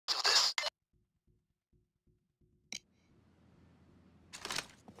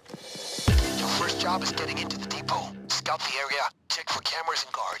job is getting into the depot. Scout the area, check for cameras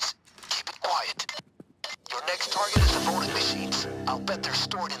and guards. Keep it quiet. Your next target is the voting machines. I'll bet they're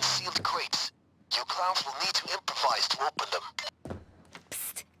stored in sealed crates. You clowns will need to improvise to open them.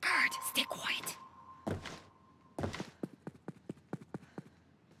 Psst, guard, stay quiet.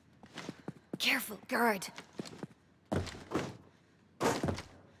 Careful, guard.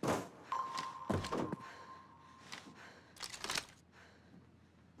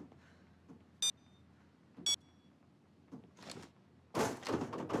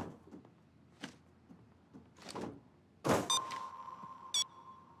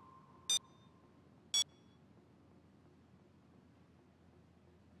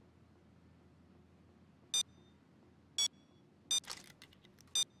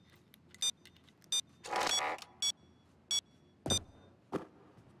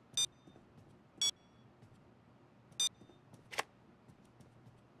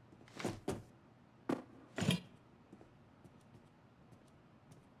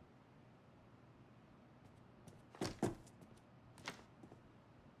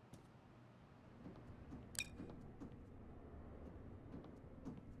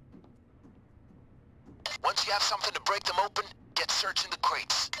 Once you have something to break them open, get searching the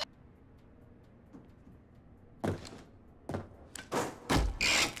crates.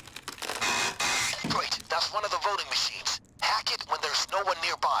 Great, that's one of the voting machines. Hack it when there's no one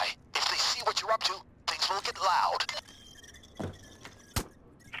nearby. If they see what you're up to, things will get loud.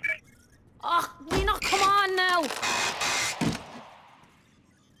 Oh, Lena, come on now!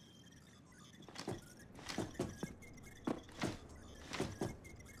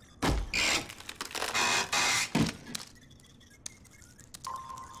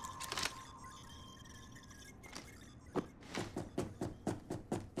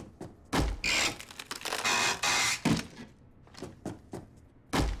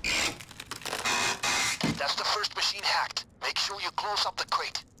 That's the first machine hacked. Make sure you close up the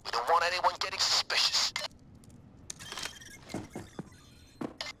crate. We don't want anyone getting suspicious.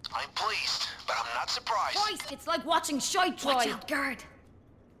 I'm pleased, but I'm not surprised. Christ, it's like watching shite, Troy. Watch out, guard.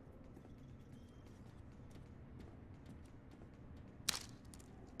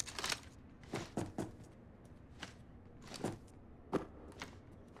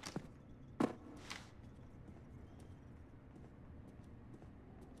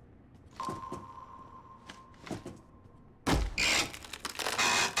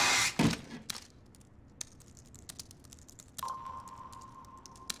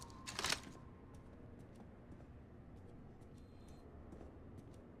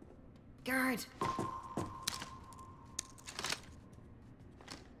 Guard.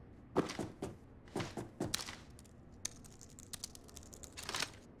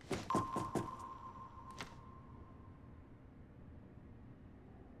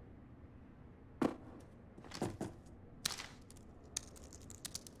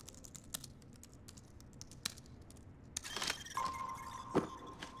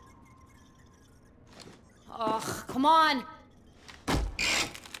 Oh, come on.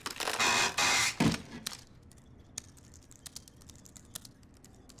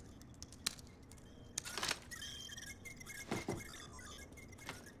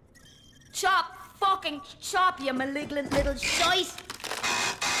 Chop, fucking chop, you malignant little shite!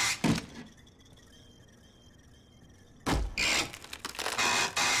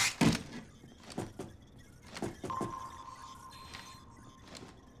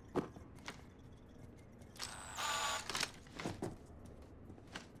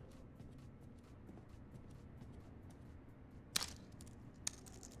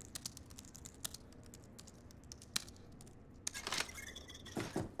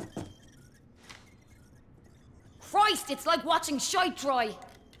 Christ, it's like watching shite, Troy.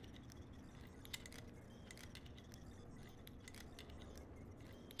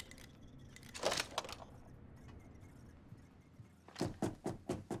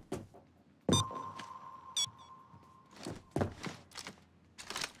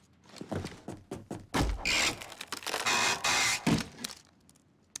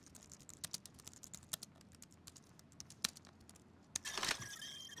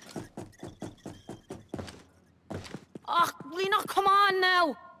 Oh, Lena, come on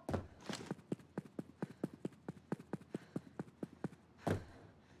now!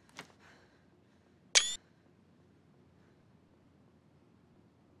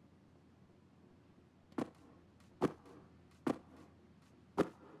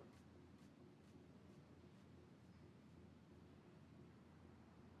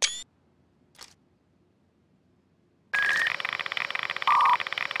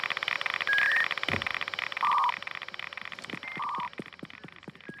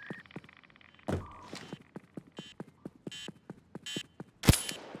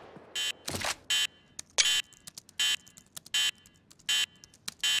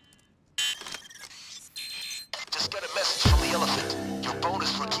 got a message from the elephant. Your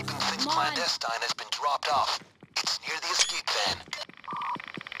bonus for keeping things clandestine has been dropped off. It's near the escape van.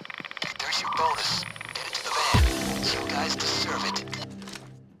 There's your bonus. Get it to the van. You guys deserve it.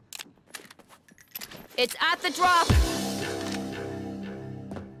 It's at the drop.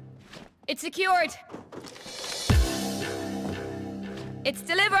 It's secured. It's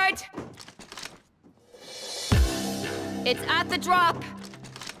delivered. It's at the drop.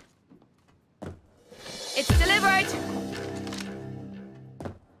 It's delivered.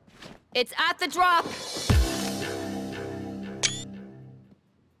 It's at the drop.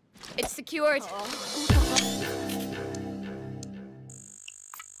 It's secured.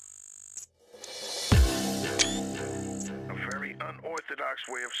 Unorthodox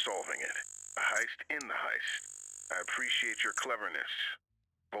way of solving it. A heist in the heist. I appreciate your cleverness.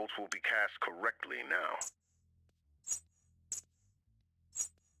 Votes will be cast correctly now.